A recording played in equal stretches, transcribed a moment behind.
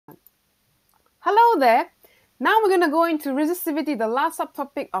Hello there! Now we're going to go into resistivity, the last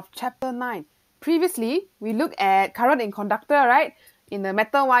subtopic of chapter 9. Previously, we looked at current in conductor, right? In the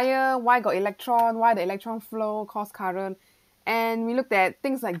metal wire, why got electron, why the electron flow cause current. And we looked at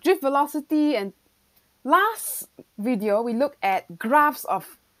things like drift velocity, and last video, we looked at graphs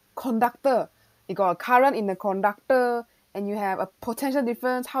of conductor. You got a current in the conductor, and you have a potential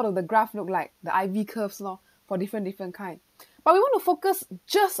difference. How does the graph look like? The IV curves for different kind. But we want to focus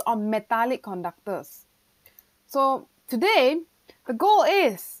just on metallic conductors. So today, the goal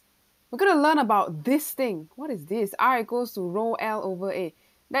is we're going to learn about this thing. What is this? R equals to rho L over A.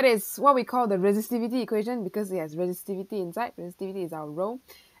 That is what we call the resistivity equation because it has resistivity inside. Resistivity is our rho.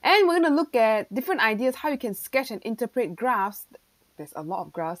 And we're going to look at different ideas how you can sketch and interpret graphs. There's a lot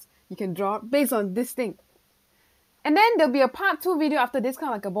of graphs you can draw based on this thing. And then there'll be a part 2 video after this, kind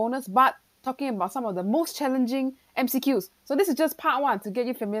of like a bonus, but talking about some of the most challenging MCQs. So this is just part 1 to get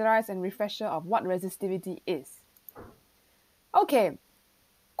you familiarized and refresher of what resistivity is. Okay,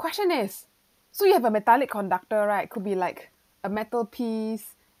 question is, so you have a metallic conductor, right? It could be like a metal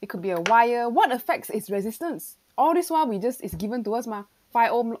piece, it could be a wire. What affects its resistance? All this while it's given to us,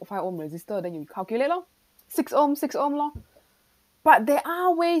 5 ohm resistor, then you calculate, 6 ohm lor. But there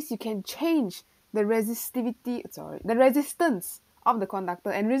are ways you can change the the resistance of the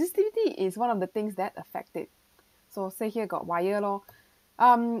conductor, and resistivity is one of the things that affect it. So say here got wire lor.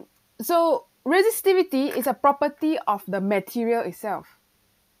 So resistivity is a property of the material itself.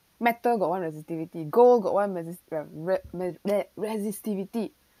 Metal got one resistivity, gold got one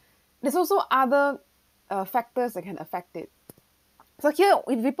resistivity. There's also other factors that can affect it. So here,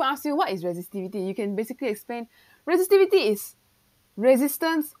 if people ask you what is resistivity, you can basically explain resistivity is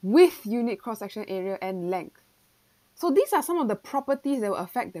resistance with unit cross-section area and length. So these are some of the properties that will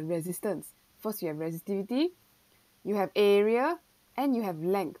affect the resistance. First, you have resistivity, you have area, and you have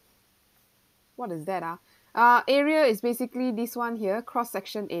length. What is that? Area is basically this one here,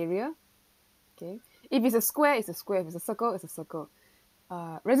 cross-section area. Okay. If it's a square, it's a square. If it's a circle, it's a circle.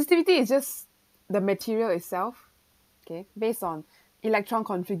 Resistivity is just the material itself, okay, based on electron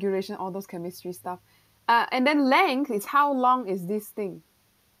configuration, all those chemistry stuff. And then length is how long is this thing.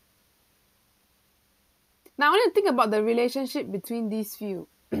 Now, I want you to think about the relationship between these few.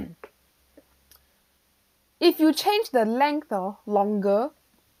 If you change the length or longer,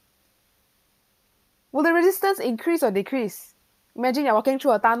 will the resistance increase or decrease? Imagine you're walking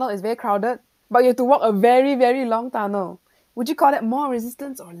through a tunnel, it's very crowded, but you have to walk a very, very long tunnel. Would you call that more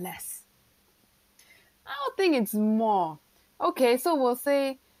resistance or less? I would think it's more. Okay, so we'll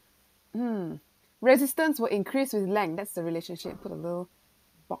say, resistance will increase with length. That's the relationship. Put a little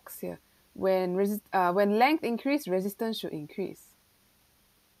box here. When length increase, resistance should increase.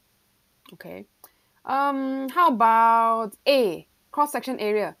 Okay. How about A, cross-section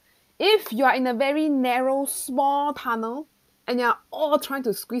area? If you are in a very narrow, small tunnel and you're all trying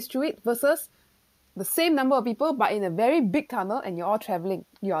to squeeze through it versus the same number of people but in a very big tunnel and you're all traveling,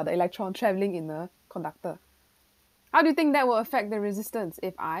 you are the electron traveling in the conductor. How do you think that will affect the resistance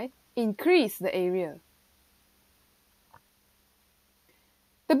if I increase the area?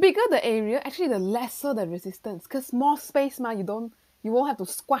 The bigger the area, actually the lesser the resistance, because more space, you won't have to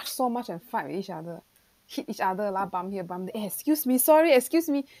squash so much and fight with each other. Hit each other, bump here, bump there. Hey, excuse me, sorry, excuse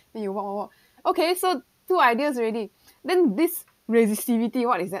me. Then you walk. Okay, so 2 ideas already. Then this resistivity,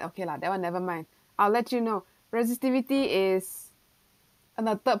 what is that? Okay, that one never mind. I'll let you know. Resistivity is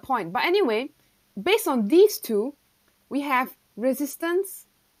another 3rd point. But anyway, based on these two, we have resistance.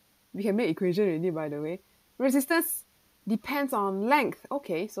 We can make equation already, by the way. Resistance depends on length.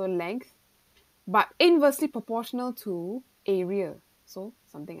 Okay, so length, but inversely proportional to area. So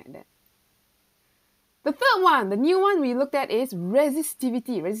something like that. The 3rd one, the new one we looked at is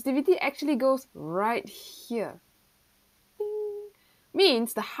resistivity. Resistivity actually goes right here. Ding.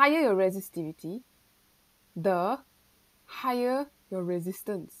 Means the higher your resistivity, the higher your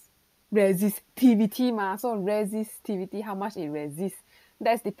resistance. Resistivity so resistivity, how much it resists.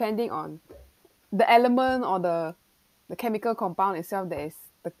 That's depending on the element or the chemical compound itself that is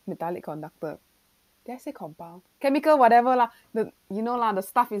the metallic conductor. Did I say compound? Chemical, whatever the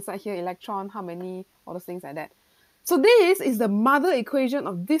stuff inside here, electron, how many, all those things like that. So this is the mother equation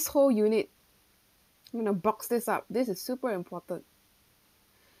of this whole unit. I'm going to box this up. This is super important.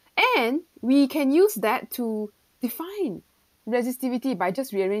 And we can use that to define resistivity by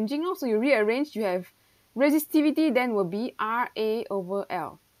just rearranging. So you rearrange, you have resistivity then will be RA over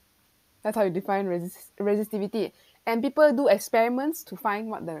L. That's how you define resistivity. And people do experiments to find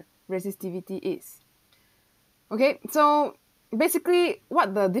what the resistivity is. Okay, so basically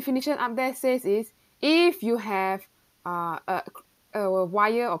what the definition up there says is if you have a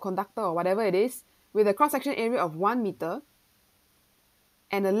wire or conductor or whatever it is with a cross-section area of 1 meter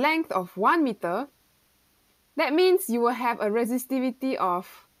and a length of 1 meter, that means you will have a resistivity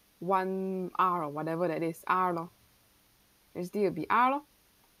of 1 R or whatever that is, R lor. Resistivity will be R lor.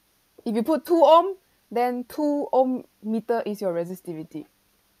 If you put 2 ohm, then 2 ohm meter is your resistivity.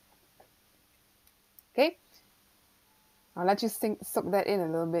 Okay? I'll let you soak that in a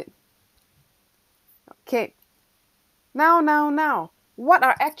little bit. Okay. Now. What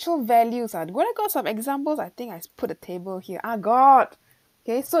are actual values? I'm going to go some examples. I think I put a table here. Ah, God.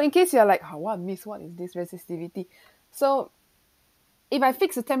 Okay, so in case you're like, oh, what is this resistivity? So if I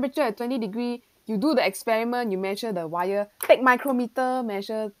fix the temperature at 20 degree, you do the experiment, you measure the wire, take micrometer,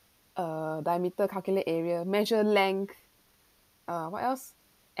 measure diameter, calculate area, measure length, what else?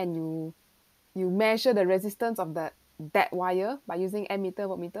 And you measure the resistance of that wire by using ammeter,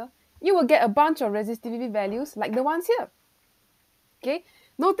 voltmeter. You will get a bunch of resistivity values like the ones here. Okay,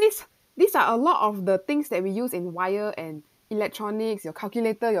 notice these are a lot of the things that we use in wire and electronics, your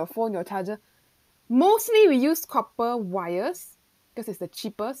calculator, your phone, your charger. Mostly we use copper wires because it's the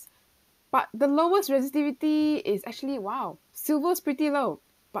cheapest. But the lowest resistivity is actually, wow, silver's pretty low,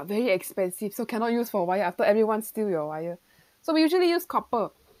 but very expensive. So cannot use for wire after everyone steal your wire. So we usually use copper.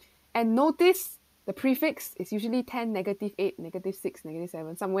 And notice the prefix is usually 10, -8, -6,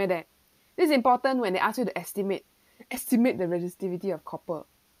 -7, somewhere there. This is important when they ask you to estimate the resistivity of copper.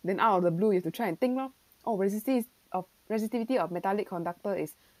 Then out of the blue, you have to try and think, oh, resistivity of metallic conductor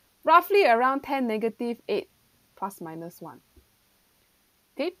is roughly around 10, -8, ±1.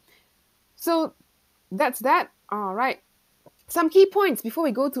 Okay, so that's that. All right. Some key points before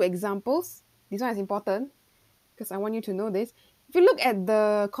we go to examples. This one is important because I want you to know this. If you look at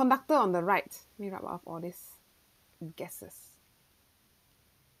the conductor on the right, let me rub off all these guesses.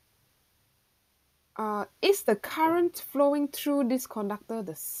 Is the current flowing through this conductor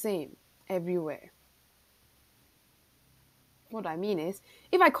the same everywhere? What I mean is,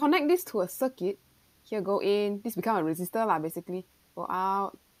 if I connect this to a circuit, here go in, this become a resistor lah, basically. Go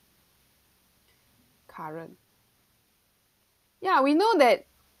out, current. Yeah, we know that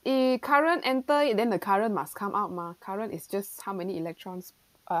if current enter, then the current must come out ma. Current is just how many electrons,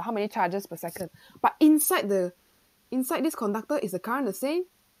 how many charges per second. But inside this conductor, is the current the same?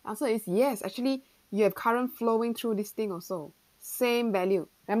 Answer is yes. Actually, you have current flowing through this thing also. Same value.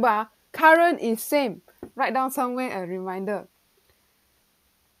 Remember, current is same. Write down somewhere a reminder.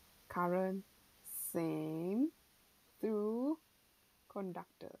 Current same through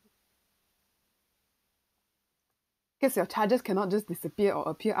conductor. Because your charges cannot just disappear or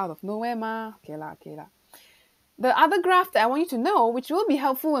appear out of nowhere ma. Okay lah. The other graph that I want you to know, which will be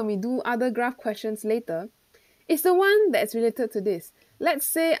helpful when we do other graph questions later, is the one that's related to this. Let's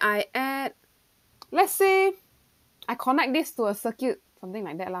say I connect this to a circuit, something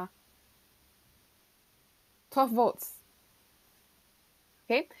like that lah. 12 volts.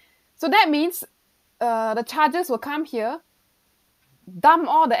 Okay, so that means the charges will come here, dump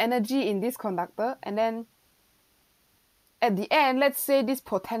all the energy in this conductor, and then at the end, let's say this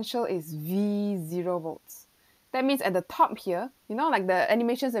potential is V0 volts. That means at the top here, you know, like the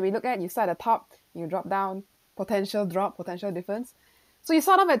animations that we look at, you start at the top, you drop down, potential drop, potential difference. So you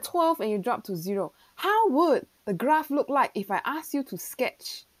start off at 12 and you drop to 0. How would the graph look like if I ask you to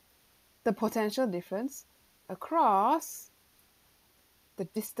sketch the potential difference across the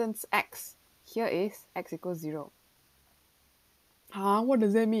distance x? Here is x equals 0. What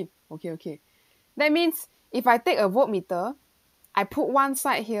does that mean? Okay. That means if I take a voltmeter, I put one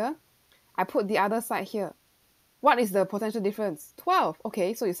side here, I put the other side here. What is the potential difference? 12.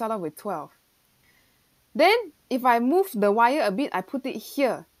 Okay, so you start off with 12. Then, if I move the wire a bit, I put it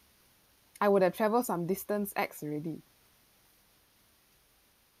here. I would have traveled some distance x already.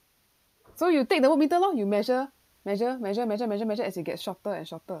 So you take the voltmeter, you measure as it gets shorter and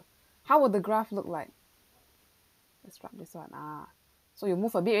shorter. How would the graph look like? Let's rub this one. So you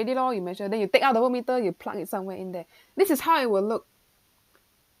move a bit already, you measure, then you take out the voltmeter, you plug it somewhere in there. This is how it will look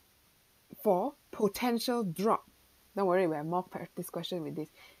for potential drop. Don't worry, we have more practice question with this.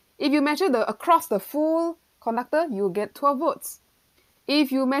 If you measure across the full conductor, you get 12 volts.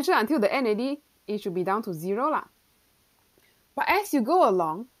 If you measure until the end already, it should be down to 0 lah. But as you go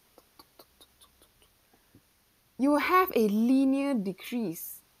along, you will have a linear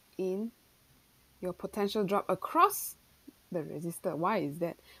decrease in your potential drop across the resistor. Why is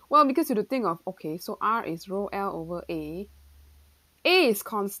that? Well, because you have to think of, okay, so R is rho L over A. A is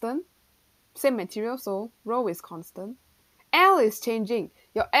constant, same material, so rho is constant. L is changing.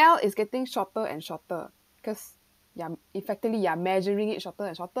 Your L is getting shorter and shorter because effectively you're measuring it shorter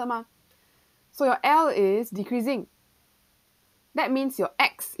and shorter ma. So your L is decreasing. That means your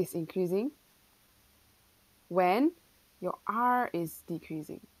X is increasing when your R is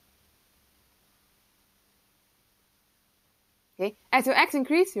decreasing. Okay, as your X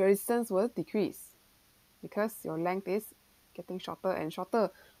increase, your resistance will decrease because your length is getting shorter and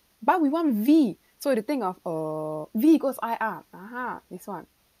shorter. But we want V, so you think of V equals IR. This one.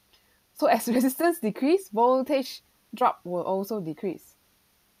 So as resistance decrease, voltage drop will also decrease.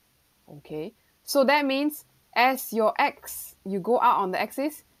 Okay, so that means as your X, you go out on the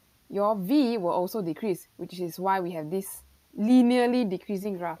axis, your V will also decrease, which is why we have this linearly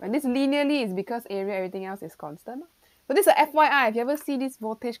decreasing graph. And this linearly is because area, everything else is constant. So this is a FYI. If you ever see this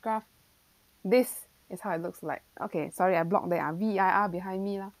voltage graph, this is how it looks like. Okay, sorry, I blocked there. VIR behind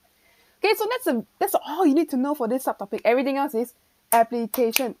me. Okay, so that's all you need to know for this subtopic. Everything else is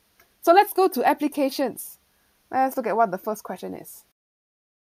application. So let's go to applications. Let's look at what the first question is.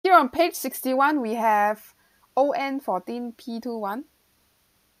 Here on page 61, we have ON14 P21.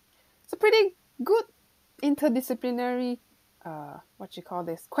 It's a pretty good interdisciplinary,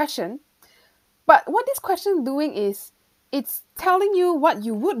 question. But what this question doing is, it's telling you what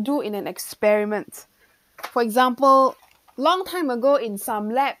you would do in an experiment. For example, long time ago in some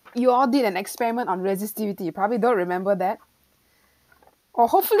lab, you all did an experiment on resistivity. You probably don't remember that. Or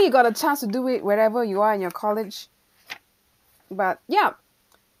hopefully you got a chance to do it wherever you are in your college. But yeah.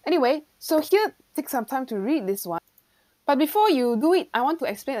 Anyway, so here, take some time to read this one. But before you do it, I want to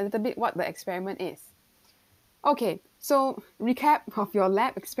explain a little bit what the experiment is. Okay, so recap of your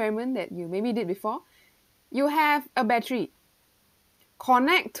lab experiment that you maybe did before. You have a battery.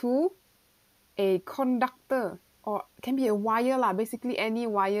 Connect to a conductor, or can be a wire lah. Basically any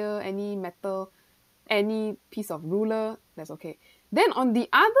wire, any metal, any piece of ruler, that's okay. Then on the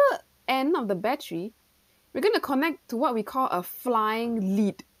other end of the battery, we're going to connect to what we call a flying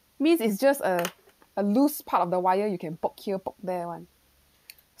lead. Means it's just a loose part of the wire you can poke here, poke there one.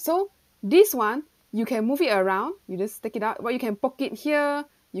 So this one, you can move it around. You just take it out. Well, you can poke it here.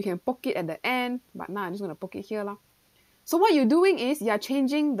 You can poke it at the end. But now I'm just going to poke it here lah. So what you're doing is you're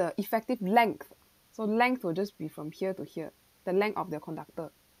changing the effective length. So length will just be from here to here. The length of the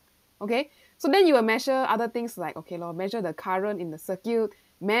conductor. Okay? So then you will measure other things like, okay, measure the current in the circuit.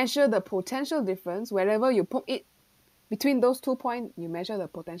 Measure the potential difference. Wherever you poke it, between those 2 points, you measure the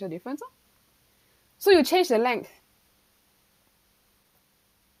potential difference. So you change the length.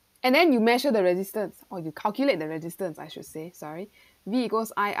 And then you measure the resistance, or you calculate the resistance, I should say, sorry. V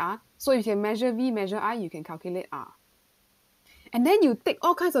equals IR. So if you can measure V, measure I, you can calculate R. And then you take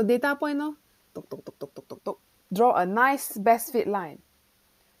all kinds of data points, draw a nice best fit line.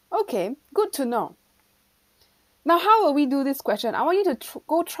 Okay, good to know. Now, how will we do this question? I want you to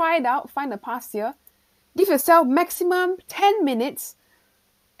go try it out, find the past year. Give yourself maximum 10 minutes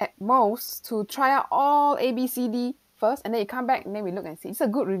at most to try out all A, B, C, D first, and then you come back and then we look and see. It's a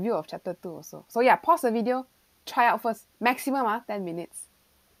good review of chapter 2 also. So yeah, pause the video, try out first. Maximum 10 minutes.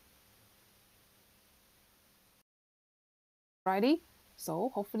 Alrighty,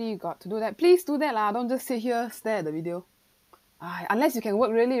 so hopefully you got to do that. Please do that lah. Don't just sit here, stare at the video. Unless you can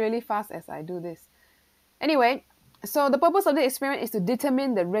work really, really fast as I do this. Anyway, so the purpose of the experiment is to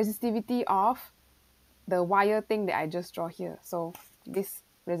determine the resistivity of the wire thing that I just draw here. So this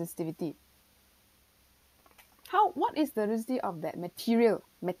resistivity. What is the resistivity of that material?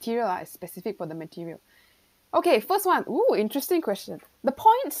 Material is specific for the material. Okay, first one. Ooh, interesting question. The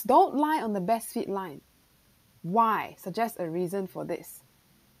points don't lie on the best fit line. Why? Suggest a reason for this.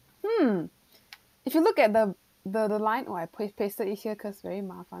 If you look at the line, I pasted it here because very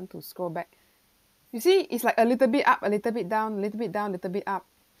mafan to scroll back. You see, it's like a little bit up, a little bit down, a little bit down, a little bit up.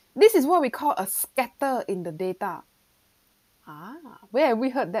 This is what we call a scatter in the data. Where have we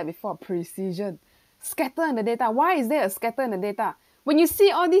heard that before? Precision. Scatter in the data. Why is there a scatter in the data? When you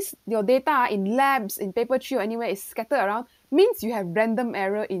see all this, your data in labs, in paper 3 or anywhere is scattered around, means you have random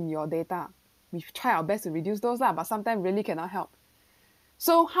error in your data. We try our best to reduce those, but sometimes really cannot help.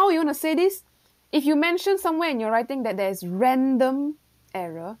 So how you want to say this? If you mention somewhere in your writing that there's random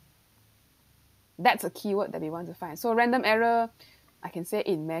error, that's a keyword that we want to find. So random error, I can say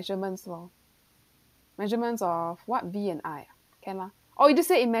in measurements. Measurements of what? V and I. Can lah? Or you just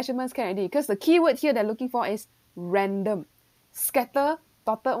say in measurements can already. Because the keyword here they're looking for is random. Scatter,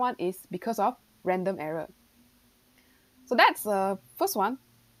 dotted one is because of random error. So that's the first one.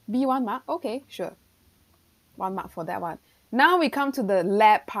 B 1 mark. Okay, sure. 1 mark for that one. Now we come to the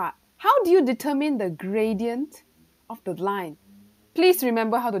lab part. How do you determine the gradient of the line? Please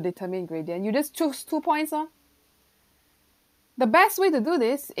remember how to determine gradient. You just choose 2 points. The best way to do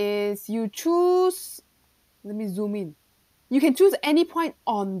this is you choose, let me zoom in. You can choose any point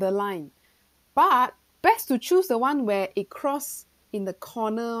on the line. But best to choose the one where it crosses in the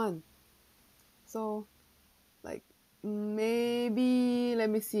corner one. So, like, maybe, let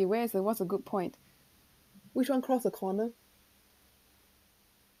me see, what's a good point? Which one cross the corner?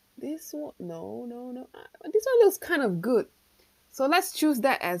 This one? No. This one looks kind of good. So let's choose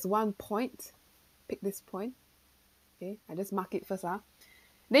that as 1 point. Pick this point. Okay, I just mark it first. Then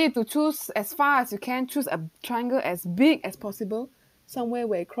you have to choose as far as you can. Choose a triangle as big as possible. Somewhere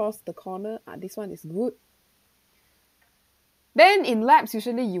where it crosses the corner. This one is good. Then in labs,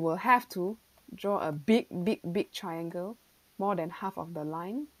 usually you will have to draw a big triangle. More than half of the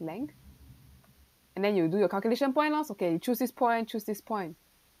line length. And then you do your calculation point loss. Okay, you choose this point, choose this point.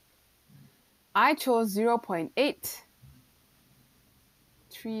 I chose 0.8,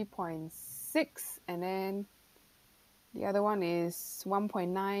 3.6, and then the other one is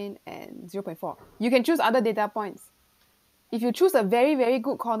 1.9 and 0.4. You can choose other data points. If you choose a very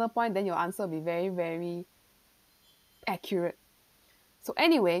good corner point, then your answer will be very accurate. So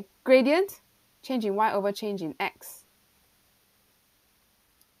anyway, gradient, change in y over change in x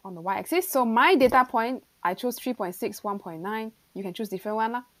on the y-axis. So my data point, I chose 3.6, 1.9. You can choose different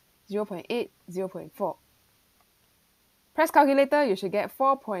one, 0.8, 0.4. Press calculator, you should get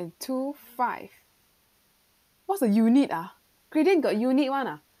 4.25. What's the unit? Gradient got unit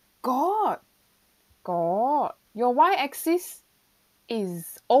one? God. Your y-axis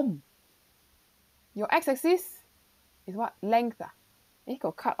is ohm. Your x-axis is what? Length.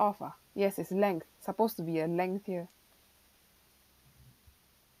 Got cut off. Yes, it's length. Supposed to be a length here.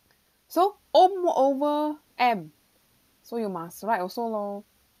 So ohm over m. So you must write also lor.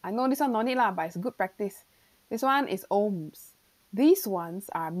 I know this one no need lah, but it's good practice. This one is ohms. These ones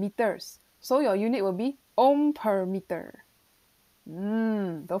are meters. So your unit will be ohm per meter.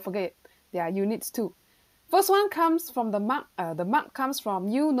 Don't forget, there are units too. First one comes from the mark. The mark comes from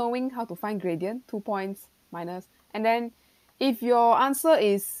you knowing how to find gradient, 2 points minus. And then if your answer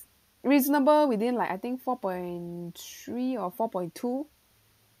is reasonable within like I think 4.3 or 4.2,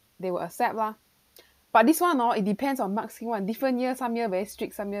 they will accept lah. But this one, it depends on mark scheme one. Different year, some year very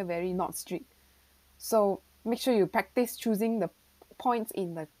strict, some year very not strict. So make sure you practice choosing the points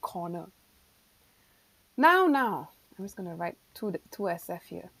in the corner. Now, I'm just going to write 2SF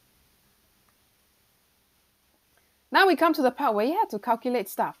here. Now we come to the part where you have to calculate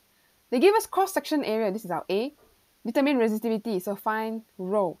stuff. They give us cross-section area. This is our A. Determine resistivity. So find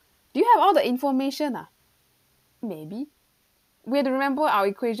rho. Do you have all the information? Maybe. We have to remember our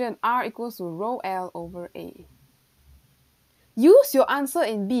equation. R equals to rho L over A. Use your answer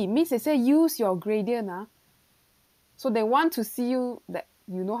in B. Means they say use your gradient. So they want to see you that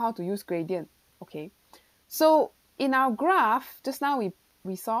you know how to use gradient. Okay. So in our graph, just now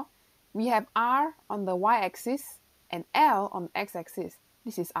we saw, we have R on the y-axis and L on the x-axis.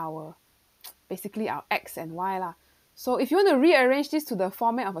 This is basically our x and y lah. So if you want to rearrange this to the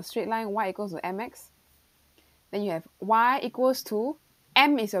format of a straight line, y equals to mx, then you have y equals to,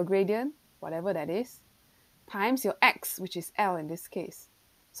 m is your gradient, whatever that is, times your x, which is L in this case.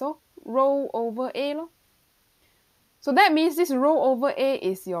 So rho over A lor. So that means this rho over A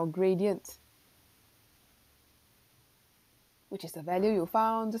is your gradient, which is the value you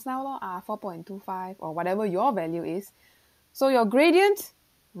found just now, 4.25 or whatever your value is. So your gradient,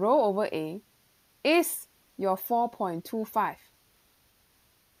 rho over A, is your 4.25.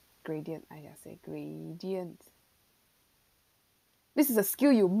 Gradient, I just say gradient. This is a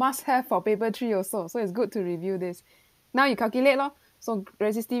skill you must have for paper 3 also, so it's good to review this. Now you calculate lor. So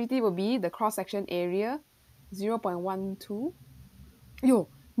resistivity will be the cross-section area, 0.12.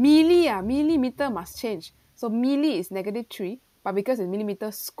 Millimeter must change. So milli is -3, but because it's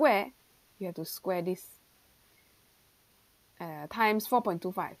millimeter square, you have to square this times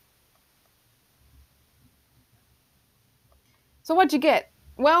 4.25. So what you get?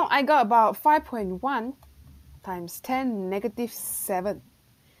 Well, I got about 5.1 times 10 negative 7.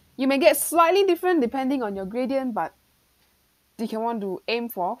 You may get slightly different depending on your gradient, but you can want to aim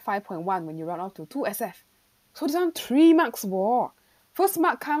for 5.1 when you run off to 2SF. So this one 3 marks more. First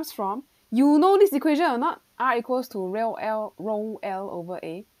mark comes from, you know this equation or not? R equals to rho L over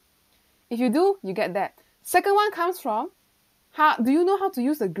A. If you do, you get that. Second one comes from, do you know how to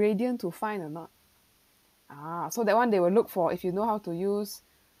use the gradient to find or not? So that one they will look for if you know how to use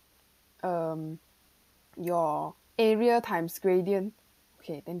your area times gradient.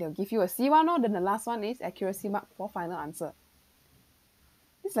 Okay, then they'll give you a C1 or then the last one is accuracy mark for final answer.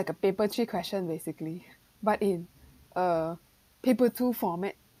 It's like a paper 3 question basically, but in paper 2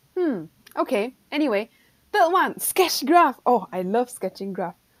 format. Okay, anyway, third one, sketch graph. Oh, I love sketching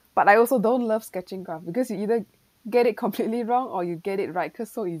graph, but I also don't love sketching graph because you either get it completely wrong or you get it right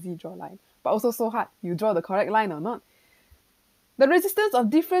because so easy draw line. but also so hard. You draw the correct line or not. The resistance of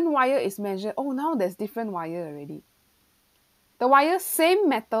different wire is measured. Oh, now there's different wire already. The wire, same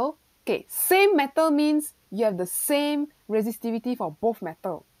metal. Okay, same metal means you have the same resistivity for both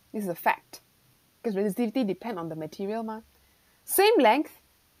metal. This is a fact. Because resistivity depends on the material, ma. Same length.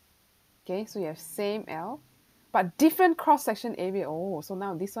 Okay, so you have same L, but different cross-section area. Oh, so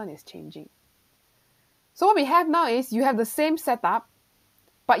now this one is changing. So what we have now is you have the same setup,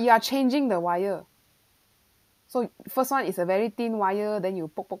 but you are changing the wire. So first one is a very thin wire, then you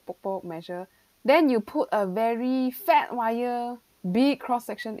poke, measure. Then you put a very fat wire, big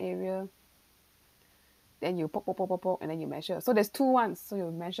cross-section area. Then you poke, and then you measure. So there's two ones, so you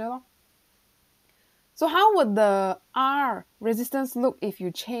measure lor. So how would the R resistance look if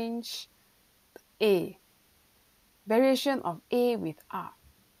you change A? Variation of A with R.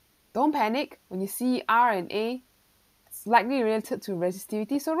 Don't panic. When you see R and A, it's likely related to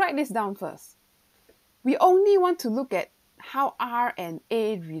resistivity. So write this down first. We only want to look at how R and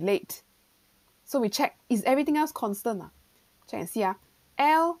A relate. So we check, is everything else constant? Check and see.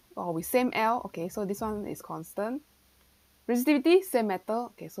 L, we same L. Okay, so this one is constant. Resistivity, same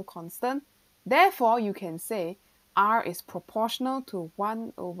metal. Okay, so constant. Therefore, you can say R is proportional to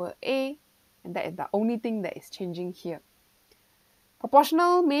 1 over A, and that is the only thing that is changing here.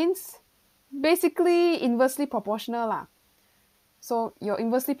 Proportional means basically inversely proportional lah. So your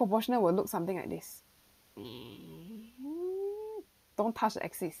inversely proportional will look something like this. Don't touch the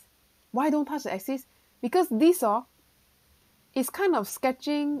axis. Why don't touch the axis? Because this is kind of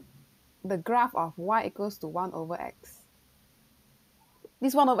sketching the graph of y equals to 1 over x.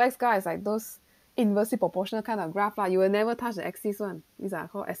 This 1 over x graph is like those inversely proportional kind of graph lah. You will never touch the axis one. These are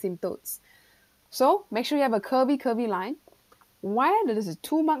called asymptotes. So make sure you have a curvy line. Where does the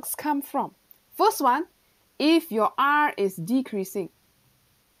 2 marks come from? First one, if your R is decreasing,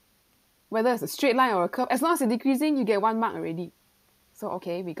 whether it's a straight line or a curve, as long as it's decreasing, you get 1 mark already. So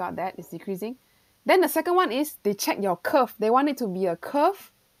okay, we got that, it's decreasing. Then the second one is they check your curve. They want it to be a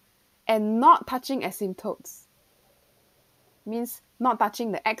curve and not touching asymptotes. Means not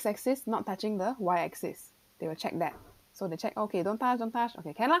touching the x-axis, not touching the y-axis. They will check that. So they check, okay, don't touch.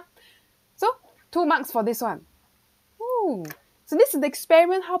 Okay, can lah. So 2 marks for this one. Ooh. So this is the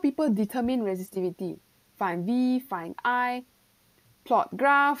experiment how people determine resistivity. Find V, find I, plot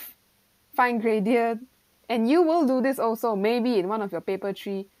graph, find gradient, and you will do this also maybe in one of your paper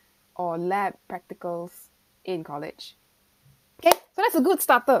 3 or lab practicals in college. Okay, so that's a good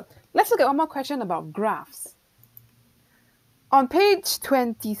starter. Let's look at one more question about graphs. On page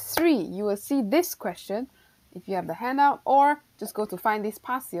 23, you will see this question if you have the handout, or just go to find this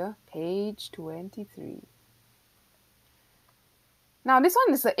past year, page 23. Now this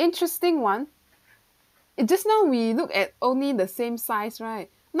one is an interesting one. Just now we look at only the same size,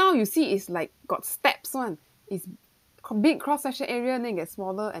 right? Now you see it's like got steps one. It's big cross-section area, then it gets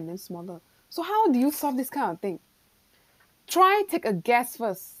smaller and then smaller. So how do you solve this kind of thing? Try take a guess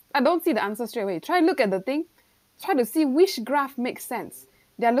first. I don't see the answer straight away. Try look at the thing. Try to see which graph makes sense.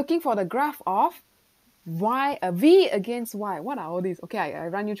 They're looking for the graph of V against Y. What are all these? Okay, I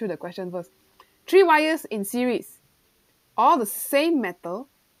run you through the question first. 3 wires in series. All the same metal,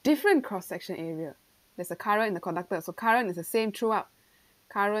 different cross-section area. There's a current in the conductor. So current is the same throughout.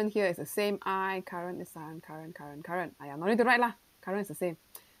 Current here is the same I. Current is current. No need to write lah. Current is the same.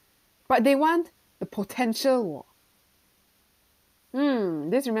 But they want the potential.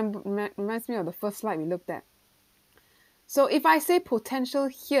 This reminds me of the first slide we looked at. So if I say potential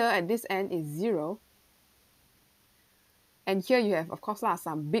here at this end is 0, and here you have, of course,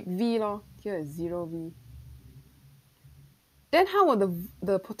 some big V lor. Here is 0V. Then how will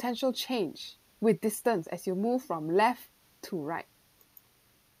the potential change with distance as you move from left to right?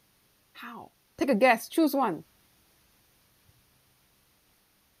 How? Take a guess. Choose one.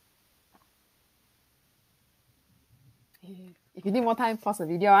 If you need more time, pause the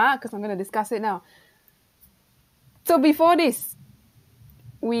video because I'm going to discuss it now. So before this,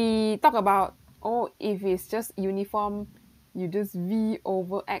 we talk about, if it's just uniform, you just V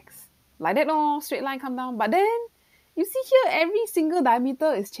over X. Like that, straight line come down. But then, you see here, every single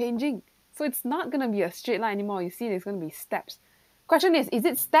diameter is changing. So it's not going to be a straight line anymore. You see, there's going to be steps. Question is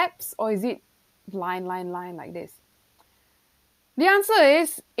it steps or is it line like this? The answer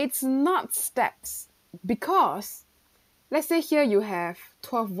is, it's not steps. Because, let's say here you have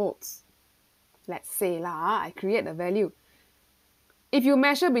 12 volts. Let's say I create a value. If you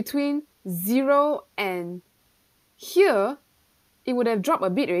measure between 0 and here, it would have dropped a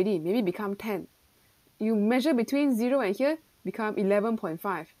bit already, maybe become 10. You measure between 0 and here, become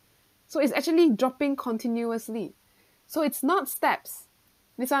 11.5. So it's actually dropping continuously. So it's not steps.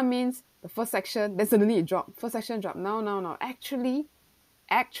 This one means the first section, then suddenly it dropped. First section dropped. No. Actually,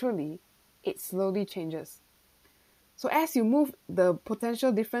 it slowly changes. So as you move, the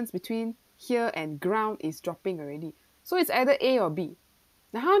potential difference between here and ground is dropping already. So it's either A or B.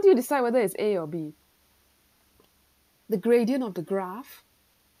 Now, how do you decide whether it's A or B? The gradient of the graph.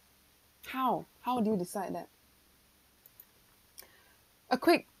 How? How do you decide that? A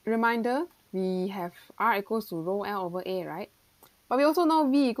quick reminder, we have R equals to rho L over A, right? But we also know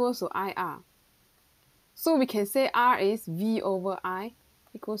V equals to IR. So we can say R is V over I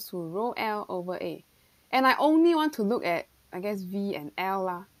equals to rho L over A. And I only want to look at, I guess, V and L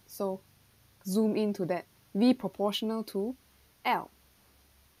lah. So zoom into that. V proportional to L.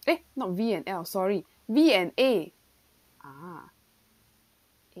 Not V and L, sorry. V and A.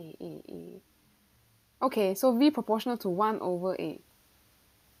 A. Okay, so V proportional to 1 over A.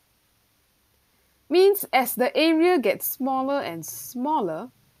 Means as the area gets smaller and smaller,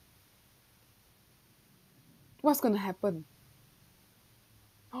 what's going to happen?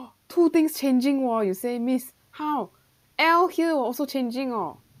 Oh, two things changing, you say, Miss, how? L here also changing,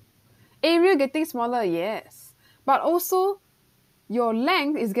 Area getting smaller, yes. But also, your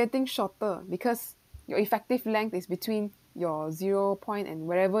length is getting shorter because your effective length is between your 0 point and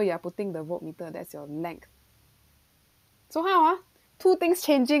wherever you are putting the voltmeter, that's your length. So how? Two things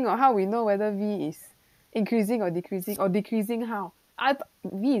changing, or how we know whether V is increasing or decreasing how?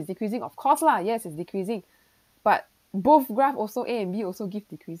 V is decreasing, of course lah, yes, it's decreasing. But both graph also, A and B also give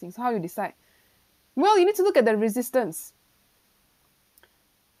decreasing. So how you decide? Well, you need to look at the resistance.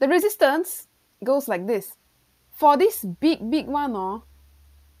 The resistance goes like this. For this big one,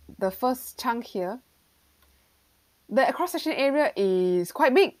 the first chunk here, the cross-section area is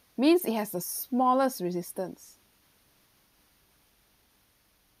quite big, means it has the smallest resistance.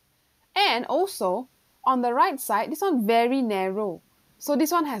 And also, on the right side, this one very narrow. So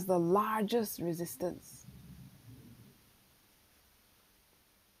this one has the largest resistance.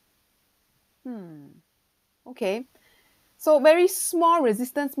 Okay. So very small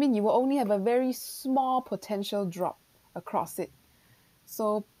resistance means you will only have a very small potential drop across it.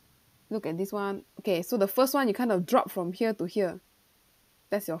 So look at this one. Okay, so the first one you kind of drop from here to here.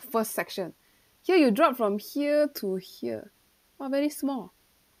 That's your first section. Here you drop from here to here. Oh, very small.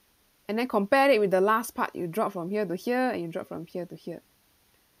 And then compare it with the last part. You drop from here to here and you drop from here to here.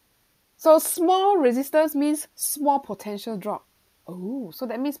 So small resistors means small potential drop. Oh, so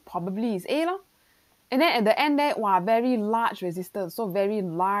that means probably is A lah. And then at the end there, wow, very large resistance, so very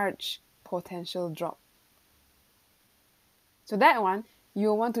large potential drop. So that one,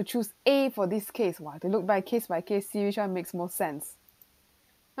 you'll want to choose A for this case. Wow, to look by case, see which one makes more sense.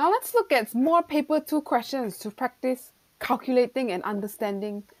 Now let's look at more paper 2 questions to practice calculating and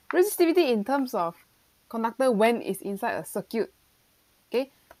understanding resistivity in terms of conductor when it's inside a circuit.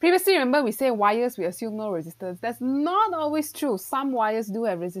 Okay. Previously, remember we say wires, we assume no resistance. That's not always true. Some wires do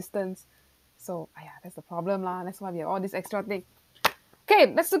have resistance. So, that's the problem lah. That's why we have all this extra thing.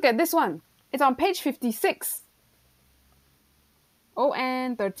 Okay, let's look at this one. It's on page 56.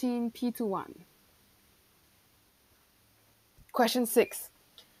 ON13 P21. Question 6.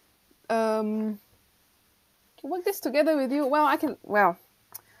 Can work this together with you? I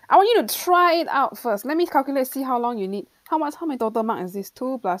want you to try it out first. Let me calculate, see how long you need. How many total mark is this?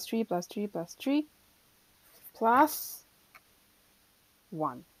 2 plus 3 plus 3 plus 3 plus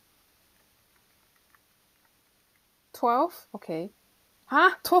 1. 12? Okay.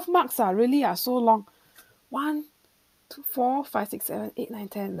 12 marks are really so long. 1, 2, 4, 5, 6, 7, 8, 9,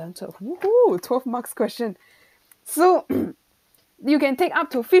 10, 11, 12. Woohoo! 12 marks question. So, you can take up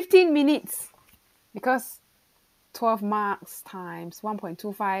to 15 minutes because 12 marks times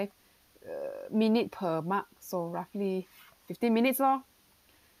 1.25 minute per mark. So, roughly 15 minutes lor.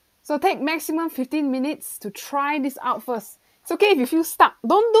 So, take maximum 15 minutes to try this out first. It's okay if you feel stuck.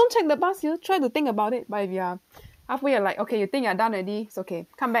 Don't check the past. You try to think about it. But if you are halfway, you're like, okay, you think you're done already, it's okay.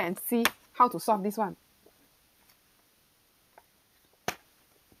 Come back and see how to solve this one.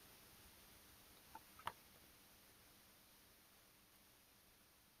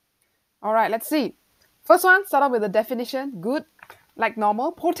 All right, let's see. First one, start off with the definition. Good. Like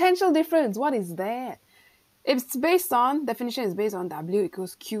normal. Potential difference. What is that? Definition is based on W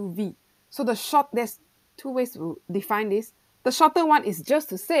equals QV. So there's two ways to define this. The shorter one is just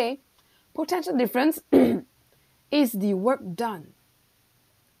to say potential difference is the work done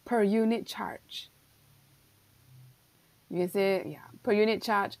per unit charge. You can say, per unit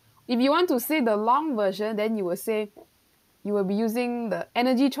charge. If you want to say the long version, then you will say, you will be using the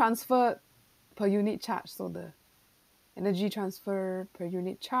energy transfer per unit charge. So the energy transfer per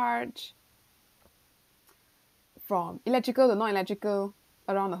unit charge from electrical to non-electrical,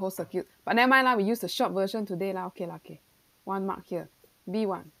 around the whole circuit. But never mind lah, we use the short version today lah. Okay lah, okay. 1 mark here.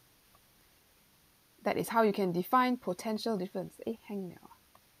 B1. That is how you can define potential difference. Hang now.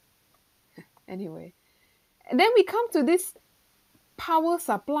 Anyway. And then we come to this power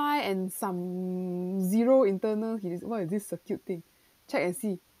supply and some zero internal. What is this circuit thing? Check and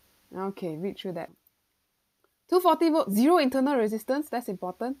see. Okay, read through that. 240 volt, zero internal resistance. That's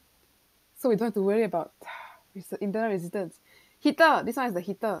important. So we don't have to worry about internal resistance. Heater. This one is the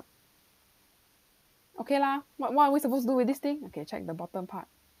heater. Okay lah. What are we supposed to do with this thing? Okay, check the bottom part.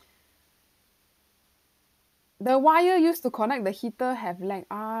 The wire used to connect the heater have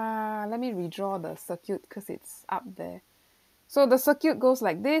length. Let me redraw the circuit because it's up there. So the circuit goes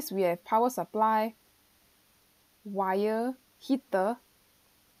like this. We have power supply, wire, heater,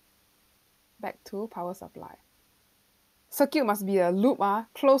 back to power supply. Circuit must be a loop.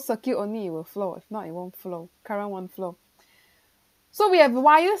 Closed circuit only it will flow. If not, it won't flow. Current won't flow. So we have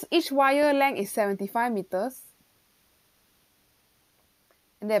wires. Each wire length is 75 meters.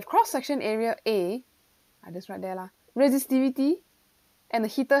 And they have cross-section area A. Just right there lah. Resistivity. And the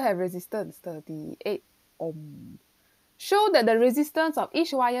heater have resistance, 38 ohm. Show that the resistance of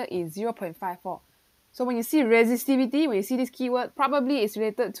each wire is 0.54. So when you see resistivity, when you see this keyword, probably it's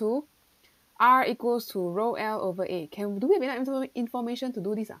related to R equals to rho L over A. Do we have enough information to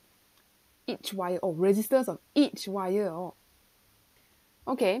do this? Each wire. Resistance of each wire.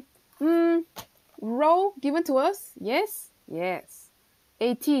 Okay. Rho given to us? Yes? Yes.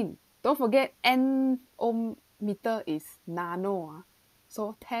 18. Don't forget N ohm meter is nano.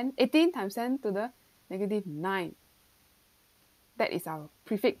 So 18 times 10 to the negative 9. That is our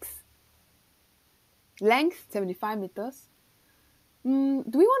prefix. Length, 75 meters. Do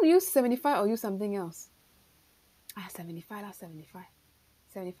we want to use 75 or use something else? 75 lah, 75.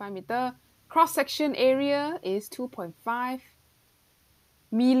 75 meter. Cross-section area is 2.5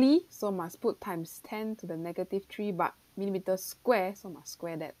 milli. So must put times 10 to the negative 3, but millimeter square, so must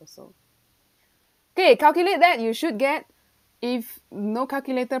square that also. Okay, calculate that. You should get, if no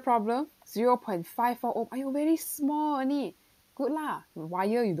calculator problem, 0.54 ohm. Are you very small only? Good lah.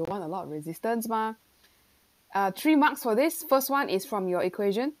 Wire, you don't want a lot of resistance ma. 3 marks for this. First one is from your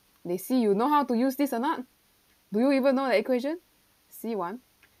equation. They see you know how to use this or not. Do you even know the equation? C1.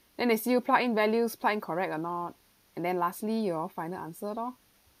 Then they see you plug in values, plug in correct or not. And then lastly, your final answer,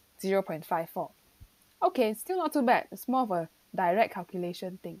 0.54. Okay, still not too bad. It's more of a direct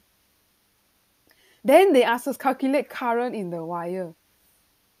calculation thing. Then they ask us calculate current in the wire.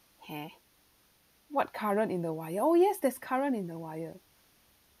 What current in the wire? Oh yes, there's current in the wire.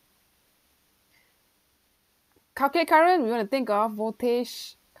 Calculate current, we want to think of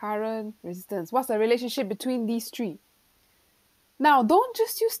voltage, current, resistance. What's the relationship between these three? Now, don't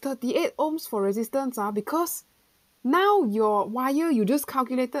just use 38 ohms for resistance because now your wire you just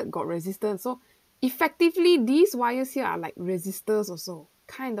calculated got resistance. So effectively, these wires here are like resistors also,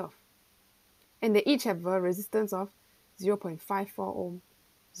 kind of. And they each have a resistance of 0.54 ohm,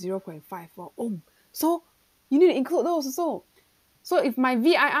 0.54 ohm. So you need to include those also. So if my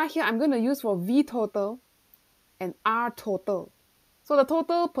VIR here, I'm going to use for V total and R total. So the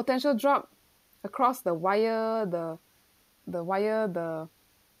total potential drop across the wire, the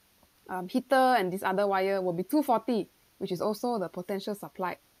heater and this other wire will be 240, which is also the potential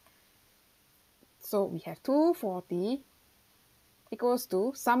supplied. So we have 240 equals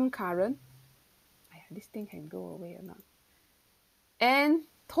to some current. This thing can go away or not. And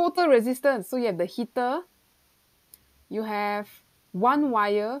total resistance. So you have the heater, you have one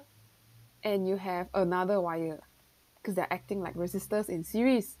wire, and you have another wire because they're acting like resistors in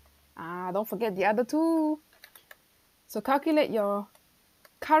series. Don't forget the other two. So calculate your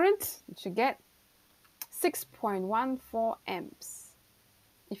current. You should get 6.14 amps.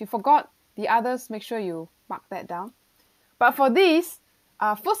 If you forgot the others, make sure you mark that down. But for this,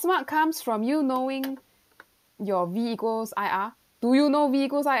 first mark comes from you knowing your V equals IR. Do you know V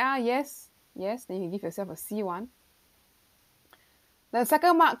equals IR? Yes. Yes, then you can give yourself a C1. The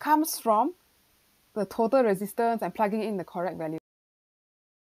second mark comes from the total resistance and plugging in the correct value.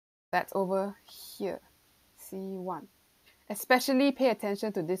 That's over here, C1. Especially pay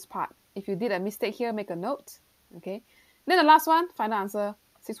attention to this part. If you did a mistake here, make a note. Okay. Then the last one, final answer,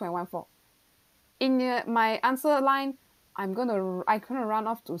 6.14. In my answer line, I'm gonna run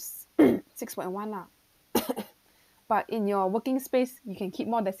off to 6.1 lah. But in your working space, you can keep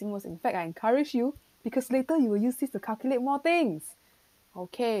more decimals. In fact, I encourage you because later you will use this to calculate more things.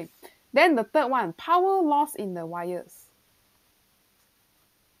 Okay. Then the third one, power loss in the wires.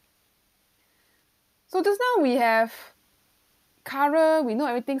 So just now we have current, we know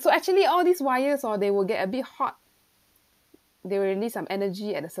everything. So actually all these wires, they will get a bit hot. they will release some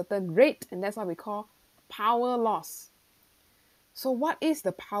energy at a certain rate, and that's what we call power loss. So what is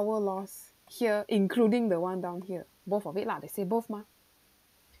the power loss here, including the one down here? Both of it lah, they say both ma.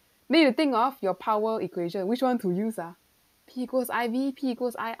 Then you think of your power equation, which one to use ah? P equals IV, P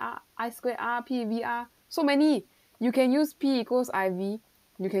equals IR, I squared R, P VR. So many. You can use P equals IV,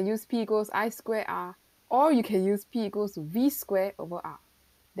 you can use P equals I squared R, or you can use P equals V squared over R.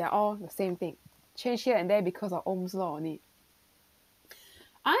 They're all the same thing. Change here and there because of Ohm's law only.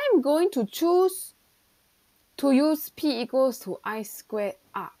 I'm going to choose to use P equals to I squared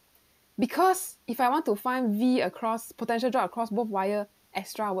R. Because if I want to find V across, potential drop across both wire,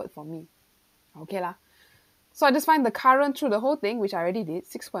 extra word for me. Okay lah. So I just find the current through the whole thing, which I already did,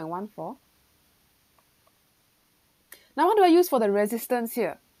 6.14. Now what do I use for the resistance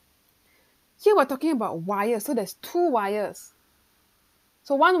here? Here we're talking about wires, so there's two wires.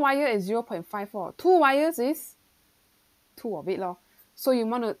 So one wire is 0.54. Two wires is 2 of it lor. So you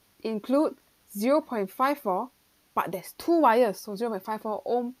want to include 0.54, but there's two wires, so 0.54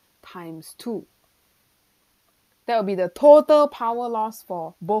 ohm times 2. That will be the total power loss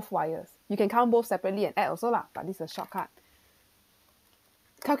for both wires. You can count both separately and add also lah, but this is a shortcut.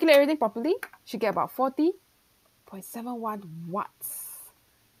 Calculate everything properly, should get about 40.71 watts.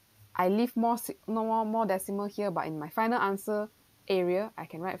 I leave more decimal here, but in my final answer area, I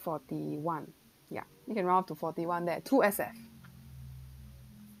can write 41. Yeah, you can round up to 41 there. 2 SF.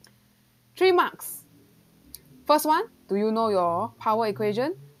 3 marks. First one, do you know your power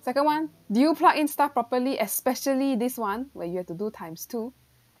equation? Second one, do you plug in stuff properly, especially this one, where you have to do times 2?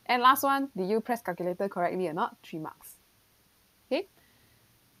 And last one, did you press calculator correctly or not? 3 marks. Okay?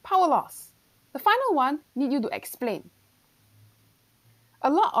 Power loss. The final one, need you to explain. A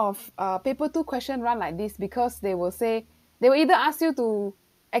lot of paper 2 question run like this because they will either ask you to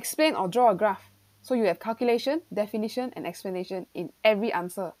explain or draw a graph. So you have calculation, definition, and explanation in every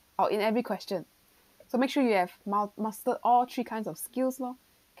answer or in every question. So make sure you have mastered all 3 kinds of skills lor.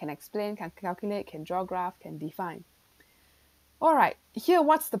 Can explain, can calculate, can draw graph, can define. Alright, here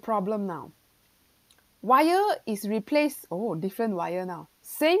what's the problem now? Wire is replaced, different wire now.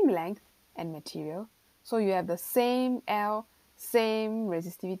 Same length and material. So you have the same L, same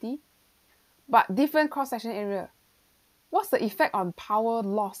resistivity, but different cross-section area. What's the effect on power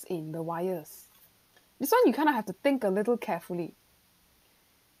loss in the wires? This one you kind of have to think a little carefully.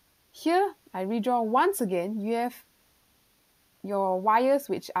 Here, I redraw once again. You have your wires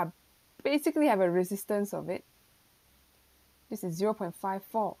which are basically have a resistance of it. This is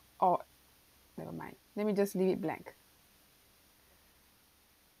 0.54 or never mind. Let me just leave it blank.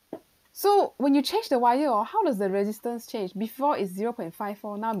 So when you change the wire, how does the resistance change? Before it's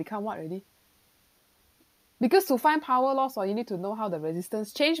 0.54, now become what already? Because to find power loss, you need to know how the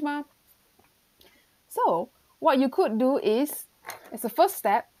resistance change ma. So what you could do is, as a first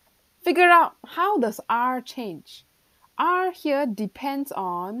step, figure out how does R change. R here depends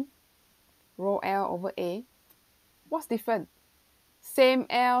on rho L over A. What's different? Same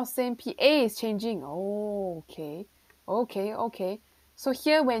L, same P. A is changing. Oh, okay. So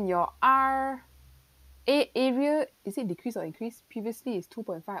here when your R area, is it decrease or increase? Previously it's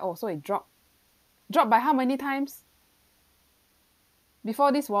 2.5. Oh, so it dropped. Dropped by how many times?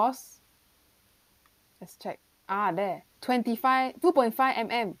 Before this was, let's check. There. 2.5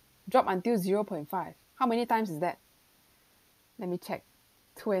 mm. Drop until 0.5. How many times is that? Let me check.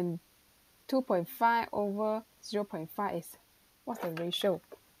 2.5 over 0.5 is, what's the ratio?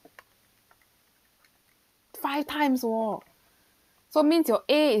 5 times. Whoa. So it means your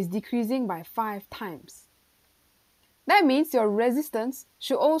A is decreasing by 5 times. That means your resistance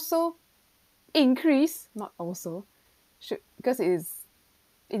should also increase, not also, because it is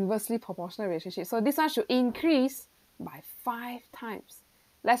inversely proportional relationship. So this one should increase by 5 times.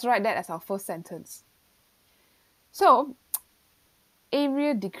 Let's write that as our first sentence. So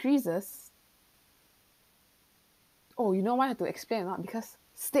area decreases. Oh, you know why I have to explain or not? Because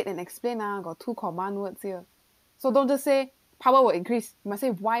state and explain got 2 command words here. So don't just say power will increase. You must say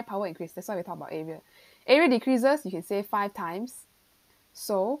why power increase. That's why we talk about area. Area decreases, you can say 5 times.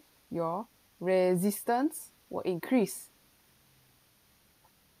 So your resistance will increase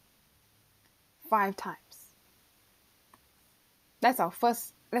 5 times. That's our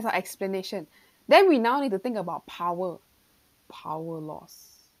explanation. Then we now need to think about power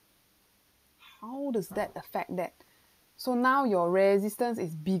loss. How does that affect that? So now your resistance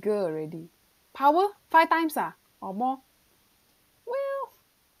is bigger already. Power 5 times or more? Well,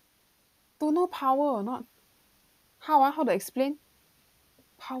 don't know power or not. How to explain?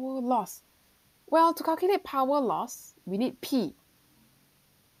 Power loss. Well, to calculate power loss, we need P.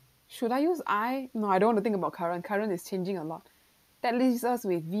 Should I use I? No, I don't want to think about current. Current is changing a lot. That leaves us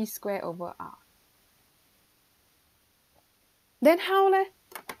with V squared over R. Then how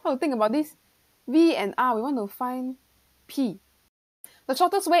to think about this? V and R, we want to find P. The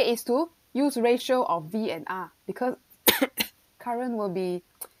shortest way is to use ratio of V and R because current will be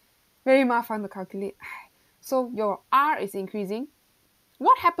very fun to calculate. So your R is increasing.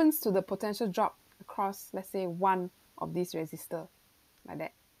 What happens to the potential drop across, let's say, one of these resistors? Like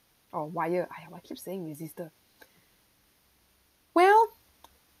that. Or wire. I keep saying resistor. Well,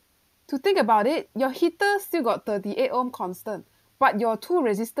 to think about it, your heater still got 38 ohm constant, but your two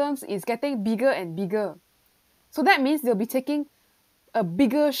resistance is getting bigger and bigger. So that means they'll be taking a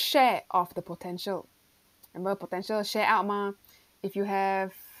bigger share of the potential. Remember, potential share out ma. If you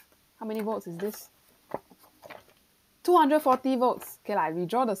have, how many volts is this? 240 volts. Okay, I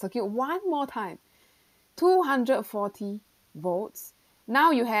redraw the circuit one more time. 240 volts.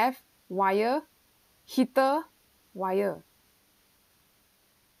 Now you have wire, heater, wire.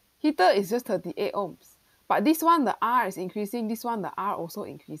 Heater is just 38 ohms. But this one, the R is increasing. This one, the R also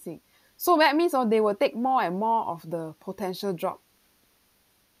increasing. So that means they will take more and more of the potential drop.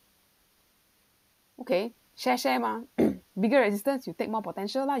 Okay, share ma. Bigger resistance, you take more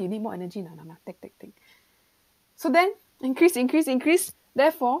potential lah. You need more energy. Take. So then, increase.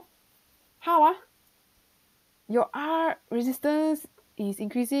 Therefore, how your R resistance is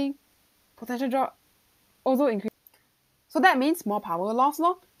increasing, potential drop also increase. So that means more power loss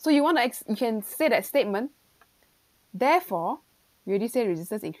lor. So you can say that statement. Therefore, we already say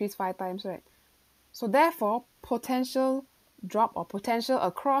resistance increase 5 times, right? So therefore, potential drop or potential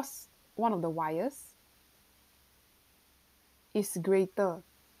across one of the wires is greater.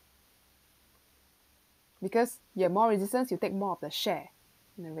 Because you have more resistance, you take more of the share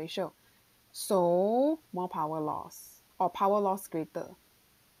in the ratio. So more power loss or power loss greater.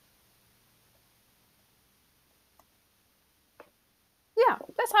 Yeah,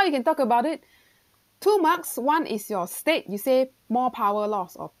 that's how you can talk about it. 2 marks. One is your state. You say more power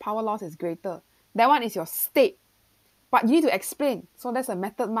loss or power loss is greater. That one is your state. But you need to explain. So that's a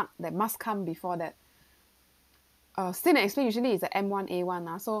method mark that must come before that. State and explain usually is the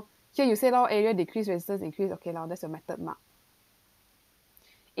M1A1. So here you say area decrease, resistance increase. Okay, that's your method mark.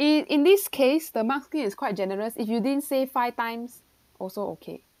 In this case, the mark scheme is quite generous. If you didn't say 5 times, also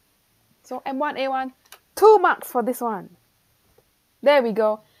okay. So M1A1, 2 marks for this one. There we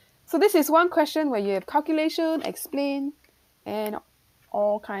go. So this is one question where you have calculation, explain, and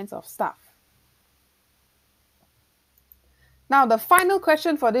all kinds of stuff. Now the final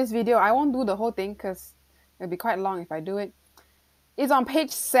question for this video, I won't do the whole thing because it'll be quite long if I do it. It's on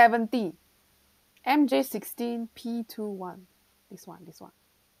page 70. MJ16 P21. This one.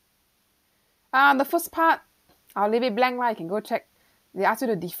 The first part, I'll leave it blank. You can go check. They ask you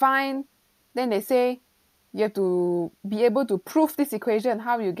to define. Then they say you have to be able to prove this equation,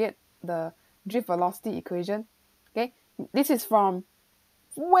 how you get the drift velocity equation. Okay, this is from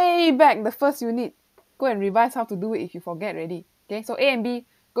way back, the first unit. Go and revise how to do it if you forget already. Okay, so A and B,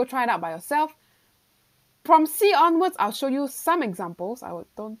 go try it out by yourself. From C onwards, I'll show you some examples. I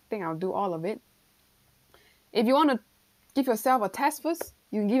don't think I'll do all of it. If you want to give yourself a test first,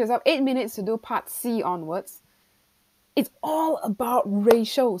 you can give yourself 8 minutes to do part C onwards. It's all about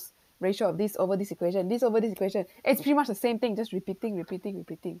ratios. Ratio of this over this equation, this over this equation. It's pretty much the same thing, just repeating.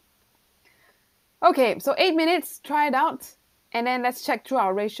 Okay, so 8 minutes, try it out. And then let's check through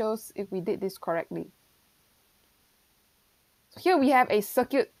our ratios if we did this correctly. So here we have a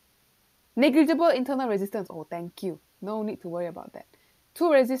circuit. Negligible internal resistance. Oh, thank you. No need to worry about that. 2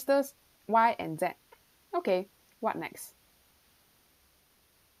 resistors, Y and Z. Okay, what next?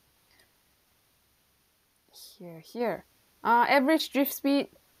 Here. Average drift speed.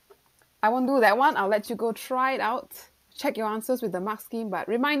 I won't do that one. I'll let you go try it out. Check your answers with the mark scheme. But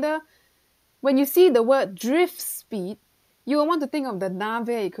reminder, when you see the word drift speed, you will want to think of the Nave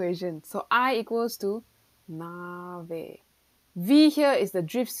equation. So I equals to Nave. V here is the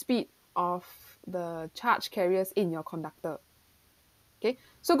drift speed of the charge carriers in your conductor. Okay,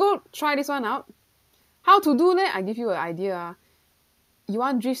 so go try this one out. How to do that? I give you an idea. You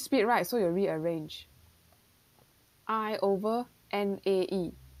want drift speed, right? So you rearrange. I over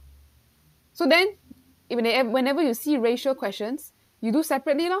NAE. So then, whenever you see ratio questions, you do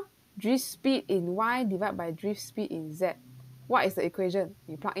separately. Drift speed in Y divided by drift speed in Z. What is the equation?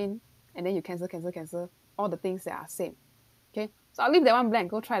 You plug in, and then you cancel all the things that are same. Okay, so I'll leave that one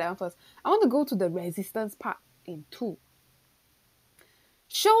blank. Go try that one first. I want to go to the resistance part in 2.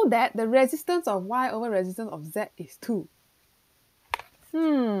 Show that the resistance of Y over resistance of Z is 2.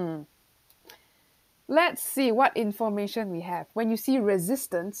 Let's see what information we have. When you see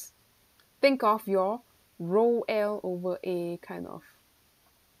resistance, think of your rho L over A kind of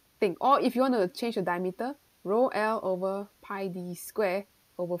thing. Or if you want to change the diameter, rho L over pi d square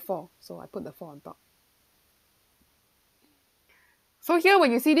over 4. So I put the 4 on top. So here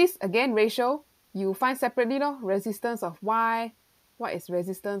when you see this, again, ratio, you find separately resistance of Y. What is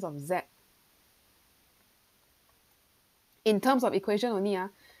resistance of Z? In terms of equation only.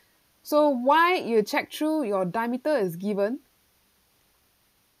 So Y, you check through, your diameter is given.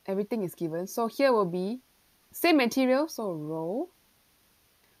 Everything is given. So here will be same material, so rho.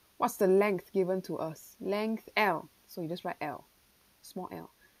 What's the length given to us? Length L. So you just write L, small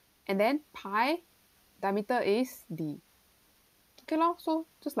l. And then pi, diameter is D. Okay, so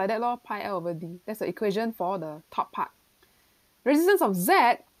just like that, pi L over D. That's the equation for the top part. Resistance of Z,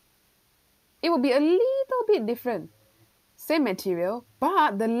 it will be a little bit different. Same material,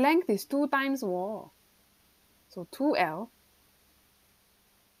 but the length is 2 times more. So 2L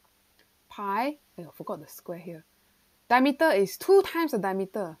pi, I forgot the square here. Diameter is 2 times the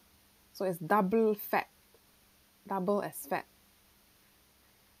diameter. So it's double fat, double as fat.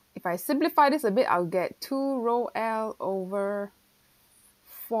 If I simplify this a bit, I'll get 2 rho L over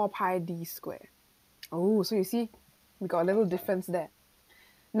 4 pi d squared. Oh, so you see, we got a little difference there.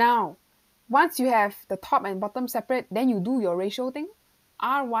 Now, once you have the top and bottom separate, then you do your ratio thing.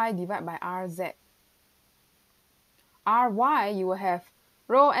 Ry divided by Rz. Ry, you will have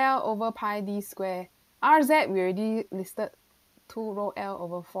rho L over pi d squared. Rz, we already listed 2 rho L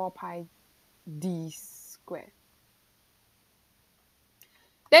over 4 pi d squared.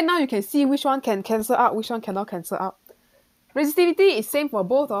 Then now you can see which one can cancel out, which one cannot cancel out. Resistivity is same for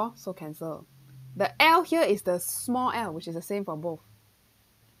both, so cancel. The L here is the small l, which is the same for both.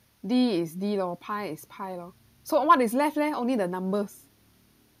 D is D, pi is pi. So what is left there? Only the numbers.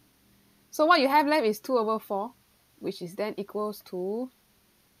 So what you have left is 2 over 4, which is then equals to,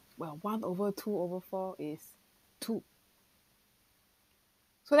 well, 1 over 2 over 4 is 2.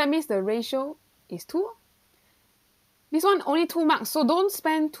 So that means the ratio is 2. This one only 2 marks, so don't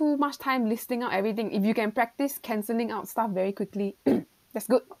spend too much time listing out everything. If you can practice cancelling out stuff very quickly, that's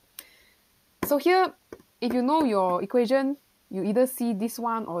good. So here, if you know your equation, you either see this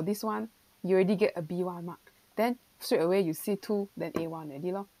one or this one, you already get a B1 mark. Then straight away you see 2, then A1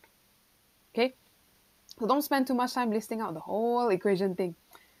 already. Okay? So don't spend too much time listing out the whole equation thing.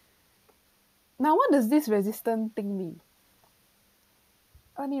 Now what does this resistance thing mean?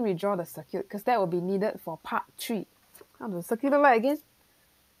 Let me redraw the circuit because that will be needed for part 3. How does the circuit look like again?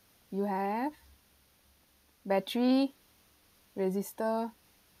 You have battery, resistor,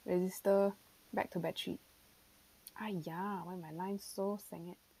 resistor, back to battery. Why my line so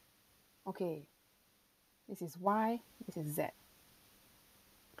sengit? Okay, this is Y, this is Z.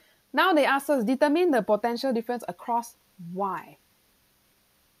 Now they ask us, determine the potential difference across Y.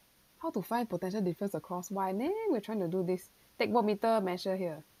 How to find potential difference across Y? We're trying to do this. Take voltmeter, measure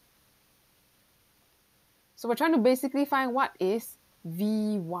here. So we're trying to basically find what is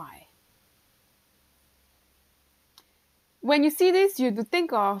Vy. When you see this, you have to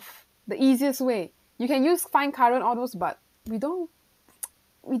think of the easiest way. You can use find current, all those, but we don't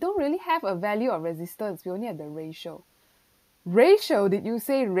really have a value of resistance. We only have the ratio. Ratio, did you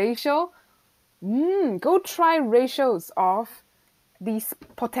say ratio? Go try ratios of these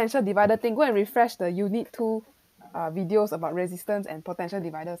potential divider thing. Go and refresh the Unit 2 videos about resistance and potential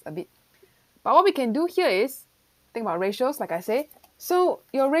dividers a bit. But what we can do here is think about ratios, like I say. So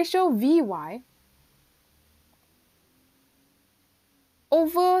your ratio Vy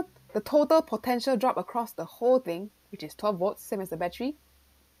over the total potential drop across the whole thing, which is 12 volts, same as the battery,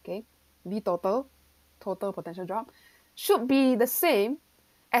 okay, V total potential drop, should be the same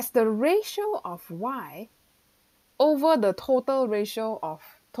as the ratio of Y over the total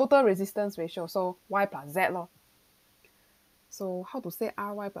resistance ratio, so Y plus Z . So how to say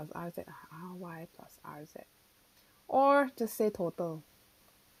Ry plus Rz? Ry plus Rz. Or just say total.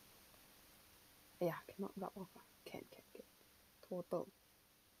 Yeah, cannot rub off. Can. Total.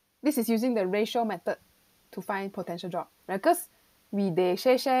 This is using the ratio method to find potential drop. Right? Because they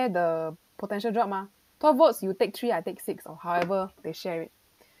share the potential drop. 12 volts, you take 3, I take 6, or however they share it.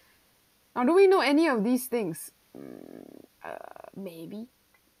 Now, do we know any of these things? Maybe.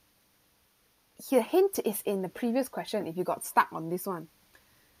 The hint is in the previous question if you got stuck on this one.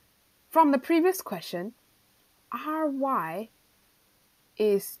 From the previous question, Ry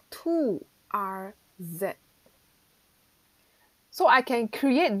is 2Rz. So I can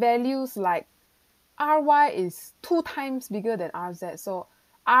create values like Ry is 2 times bigger than Rz. So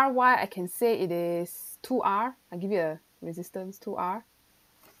Ry, I can say it is 2R. I'll give you a resistance, 2R.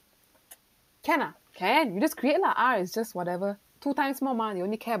 Can. You just create R is just whatever. 2 times more, you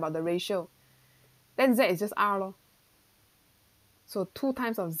only care about the ratio. then Z is just R lor. So 2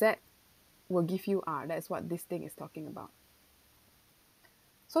 times of Z will give you R. That's what this thing is talking about.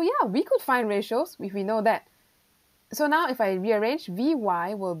 So yeah, we could find ratios if we know that. So now if I rearrange,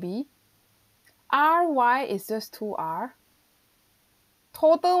 Vy will be Ry is just 2R.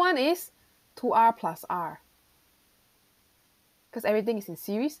 Total one is 2R plus R. Because everything is in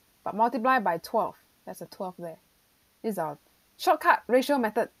series, but multiply by 12. That's a 12 there. This is our shortcut ratio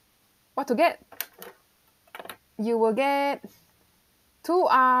method. What to get? You will get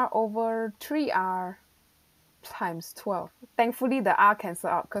 2R over 3R times 12. Thankfully, the R cancel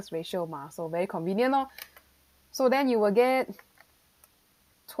out because ratio ma, so very convenient. No? So then you will get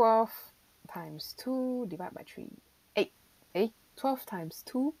 12 times 2 divided by 3. 8. 12 times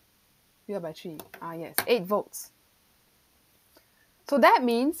 2 divided by 3. Yes, 8 volts. So that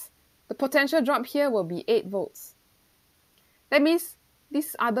means the potential drop here will be 8 volts. That means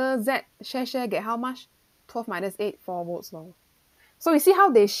this other Z share get how much? 12 minus 8, 4 volts long. So you see how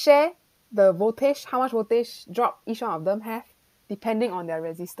they share the voltage, how much voltage drop each one of them have, depending on their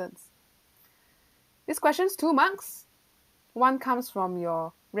resistance. This question's 2 marks. 1 comes from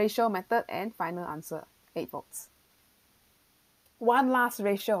your ratio method and final answer, 8 volts. One last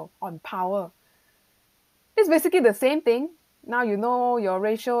ratio on power. It's basically the same thing. Now you know your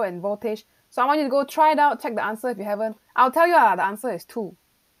ratio and voltage. So I want you to go try it out, check the answer if you haven't. I'll tell you the answer is 2.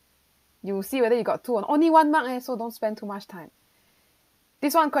 You will see whether you got 2 or only 1 mark, so don't spend too much time.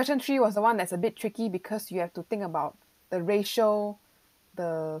 This one, question 3, was the one that's a bit tricky because you have to think about the ratio,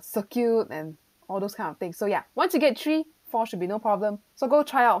 the circuit, and all those kind of things. So yeah, once you get 3, 4 should be no problem. So go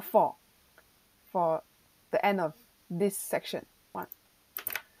try out 4 for the end of this section 1.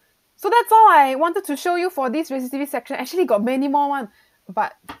 So that's all I wanted to show you for this resistivity section. Actually got many more one,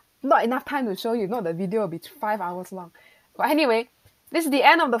 but not enough time to show you. Not the video will be 5 hours long. But anyway, this is the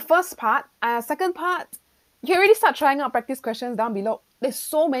end of the first part. Second part, you can already start trying out practice questions down below. There's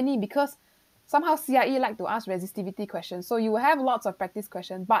so many because somehow CIE like to ask resistivity questions. So you will have lots of practice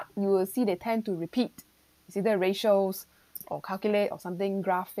questions, but you will see they tend to repeat. It's either ratios or calculate or something,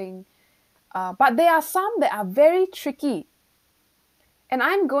 graphing. But there are some that are very tricky. And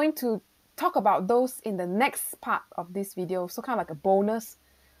I'm going to talk about those in the next part of this video. So kind of like a bonus.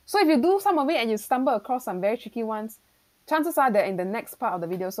 So if you do some of it and you stumble across some very tricky ones, chances are they're in the next part of the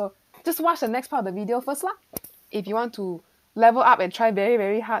video. So just watch the next part of the video first lah, if you want to level up and try very,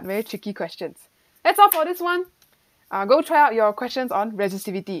 very hard, very tricky questions. That's all for this one. Go try out your questions on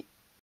resistivity.